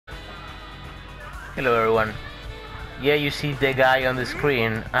Hello everyone. Yeah, you see the guy on the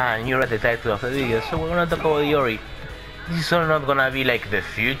screen and you read the title of the video, so we're gonna talk about Iori. This is all not gonna be like the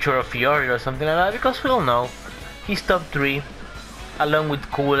future of Iori or something like that, because we all know he's top 3, along with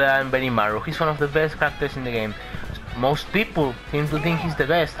Kula and Benimaru. He's one of the best characters in the game. Most people seem to think he's the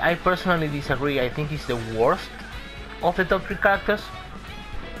best. I personally disagree. I think he's the worst of the top 3 characters,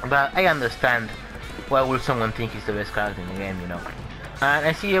 but I understand why would someone think he's the best character in the game, you know. And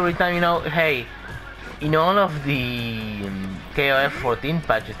I see every time, you know, hey, in all of the KOF 14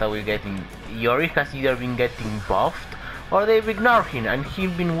 patches that we're getting, Iori has either been getting buffed or they've ignored him, and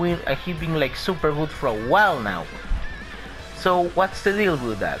he's been like super good for a while now. So what's the deal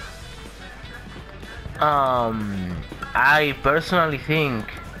with that? I personally think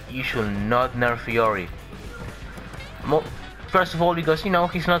you should not nerf Iori. First of all, because you know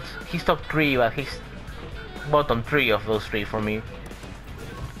he's top 3, but he's bottom 3 of those 3 for me.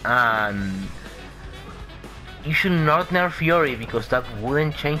 And you should not nerf Iori, because that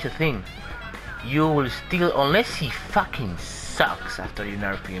wouldn't change a thing. You will still, unless he fucking sucks after you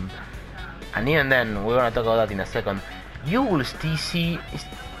nerf him, and even then, we're gonna talk about that in a second, you will still see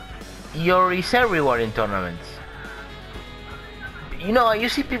Iori's everywhere in tournaments. You know, you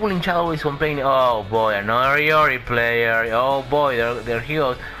see people in chat always complaining, oh boy, another Iori player, oh boy, they're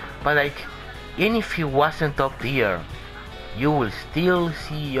heroes. But like, even if he wasn't top tier, you will still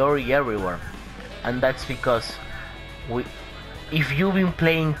see Iori everywhere. And that's because if you've been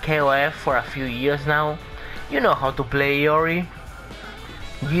playing KOF for a few years now, you know how to play Iori.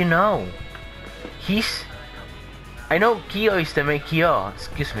 You know. I know Kyo is the main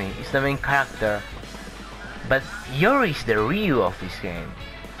is the main character, but Iori is the Ryu of this game.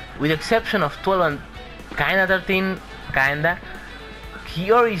 With the exception of 12 and kinda 13,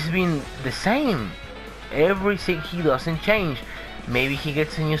 Iori's been the same. He doesn't change. Maybe he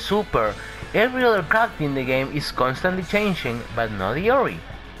gets a new super. Every other character in the game is constantly changing, but not Iori.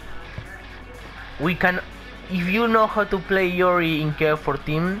 If you know how to play Iori in KOF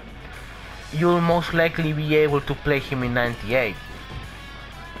 14, you'll most likely be able to play him in 98.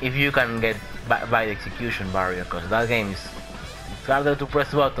 If you can get by the execution barrier, because that game it's harder to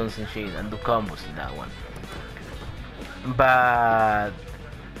press buttons and shit and do combos in that one. But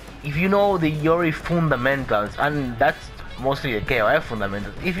if you know the Iori fundamentals, and that's mostly the KOF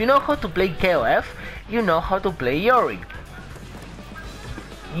fundamentals, if you know how to play KOF, you know how to play Iori.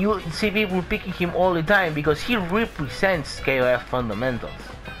 You see people picking him all the time because he represents KOF fundamentals.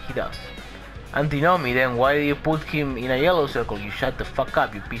 He does. Antinomy, then why do you put him in a yellow circle? You shut the fuck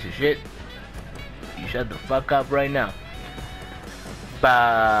up, you piece of shit. You shut the fuck up right now.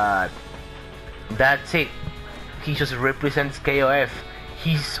 But that's it. He just represents KOF.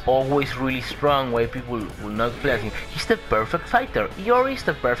 He's always really strong, why people will not play as him. He's the perfect fighter. Iori is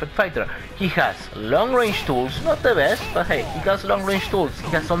the perfect fighter. He has long range tools, not the best, but hey, he has long range tools. He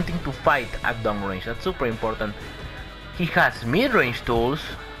has something to fight at long range, that's super important. He has mid range tools,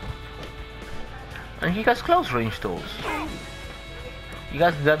 and he has close range tools. He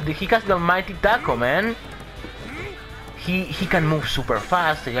has the almighty taco, man. He can move super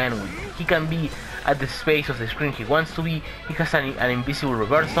fast again. He can be at the space of the screen he wants to be. He has an invisible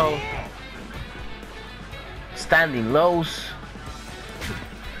reversal, standing lows.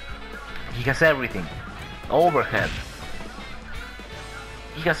 He has everything. Overhead.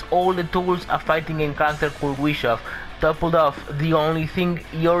 He has all the tools a fighting game character could wish of. Topped off, the only thing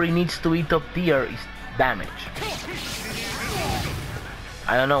Iori needs to be top tier is damage.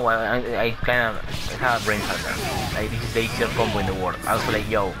 I don't know why, I have a brain fart there. Like, this is the easiest combo in the world. I was like,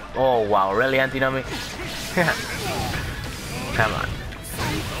 yo, oh wow, really, Antinomy? Come on.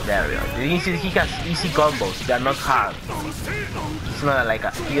 There we go. He has easy combos, they're not hard. It's not like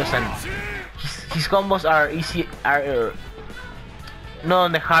he doesn't... His combos are easy, not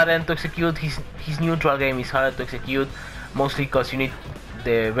on the hard end to execute. His neutral game is harder to execute, mostly because the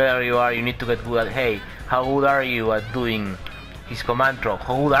better you are, you need to get good at, hey, how good are you at doing his command throw?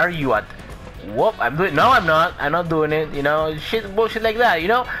 How good are you at... Whoop, I'm not doing it, you know, bullshit like that, you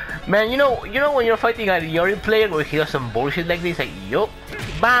know? Man, you know when you're fighting a Iori player where he does some bullshit like this, like, yo,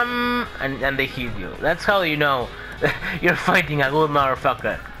 bam, and they hit you. That's how you know you're fighting a good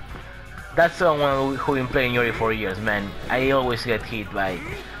motherfucker. That's someone who been playing Iori for years, man. I always get hit by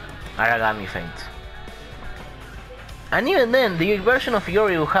Aragami feint. And even then, the version of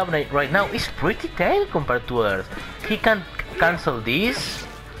Iori we have right now is pretty tame compared to others. He can cancel this.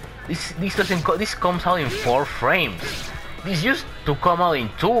 This comes out in 4 frames. This used to come out in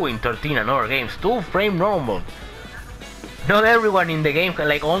 2 in 13 and other games. 2 frame normal. Not everyone in the game can,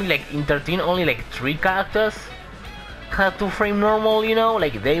 like, only like in 13 only like 3 characters had 2-frame normal, you know,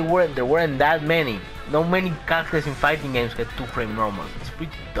 like there weren't that many. Not many characters in fighting games get 2-frame normals. It's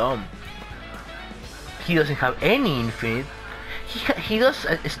pretty dumb. He doesn't have any infinite. He does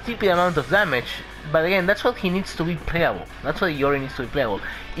a stupid amount of damage, but again, that's what he needs to be playable. That's what Iori needs to be playable.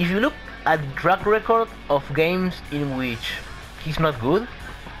 If you look at the track record of games in which he's not good,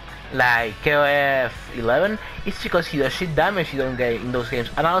 like KOF 11, it's because he does shit damage you don't get in those games.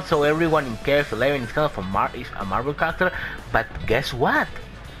 And also everyone in KOF 11 is kind of a Marvel character, but guess what?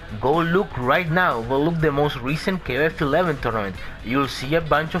 Go look right now, go look the most recent KOF 11 tournament. You'll see a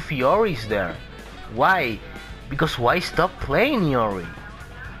bunch of Ioris there. Why? Because why stop playing Iori?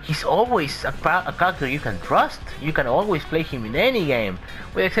 He's always a character you can trust. You can always play him in any game,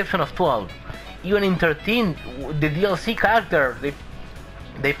 with the exception of 12. Even in 13, the DLC character,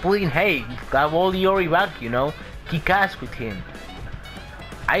 they put in, hey, have all Iori back, you know, kick ass with him.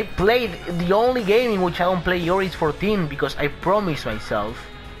 I played the only game in which I don't play Iori is 14 because I promised myself,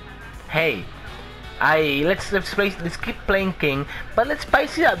 hey, let's keep playing King, but let's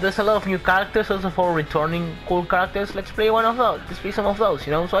spice it up. There's a lot of new characters, also for returning cool characters. Let's play one of those. Let's play some of those,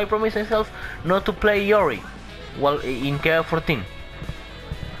 you know. So I promised myself not to play Iori. Well, in KOF 14,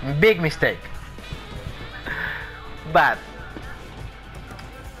 big mistake. But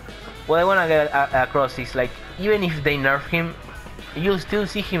what I wanna get across is, like, even if they nerf him, you'll still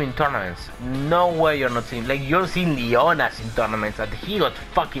see him in tournaments. No way you're not seeing, like, you're seeing Leonas in tournaments, and he got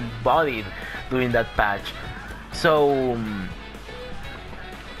fucking bodied during that patch. So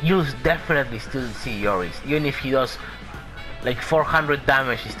you'll definitely still see Ioris, even if he does like 400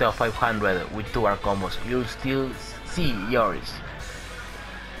 damage instead of 500 with 2R combos. You'll still see Ioris.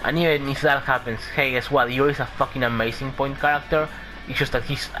 And even if that happens, hey, guess what? Iori is a fucking amazing point character. It's just that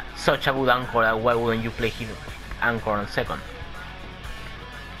he's such a good anchor that why wouldn't you play him anchor on second?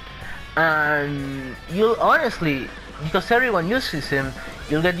 And you'll honestly, because everyone uses him,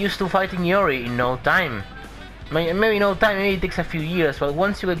 you'll get used to fighting Iori in no time. Maybe no time, maybe it takes a few years, but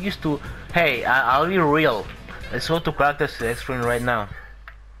once you get used to, hey, I'll be real. Let's go to characters select screen right now.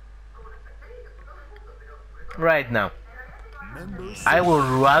 Right now. I would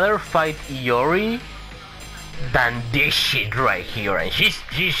rather fight Iori than this shit right here, and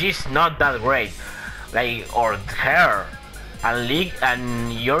she's not that great. Like, or her. And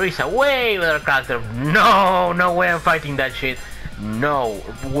Iori's a way better character. No way I'm fighting that shit. No,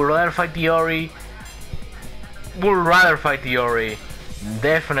 would rather fight Iori. Would rather fight Iori.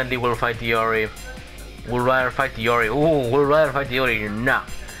 Definitely will fight Iori. Would rather fight Iori. Ooh, would rather fight Iori. No,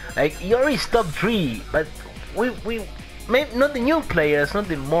 like Iori's top 3, but we maybe not the new players, not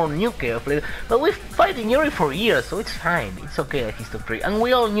the more new KOF players, but we're fighting Iori for years, so it's fine. It's okay that he's top 3, and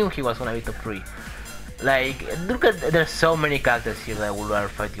we all knew he was gonna be top 3. Like, look at, there's so many characters here that I would rather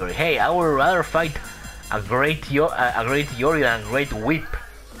fight Iori. Hey, I would rather fight a great Iori than a great whip.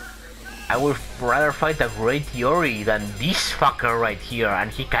 I would rather fight a great Iori than this fucker right here, and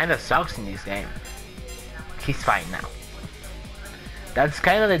he kinda sucks in this game. He's fine now. That's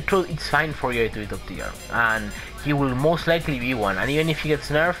kinda the truth. It's fine for Iori to be top tier, and he will most likely be one. And even if he gets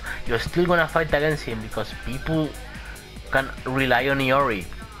nerfed, you're still gonna fight against him because people can rely on Iori.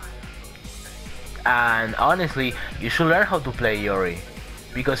 And honestly, you should learn how to play Iori,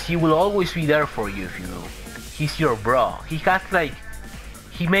 because he will always be there for you if you do. He's your bro. He has like,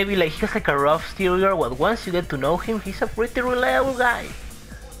 he has like a rough exterior, but once you get to know him, he's a pretty reliable guy.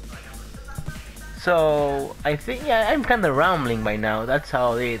 So I think, yeah, I'm kinda rambling by now. That's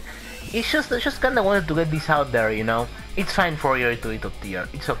how it is. It's just kinda wanted to get this out there, you know. It's fine for Iori to be top tier.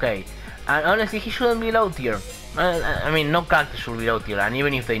 It's okay. And honestly, he shouldn't be low tier. I mean, no character should be low tier. And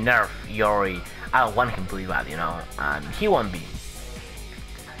even if they nerf Iori, I don't want him to be bad, you know, and he won't be.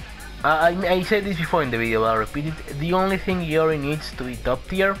 I said this before in the video, but I'll repeat it. The only thing Iori needs to be top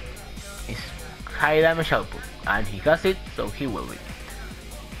tier is high damage output, and he has it, so he will be.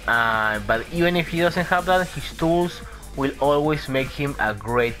 But even if he doesn't have that, his tools will always make him a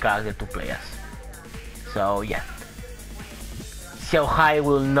great character to play as. So yeah, Xiao Hai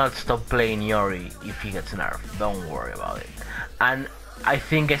will not stop playing Iori if he gets nerfed, don't worry about it. And I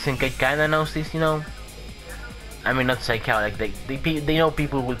think SNK kinda knows this, you know. I mean, not psych out, like they know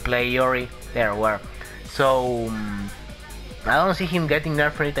people will play Iori, they're aware. So I don't see him getting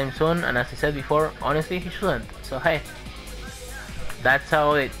nerfed anytime soon, and as I said before, honestly he shouldn't. So hey, that's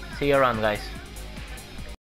how it. See you around, guys.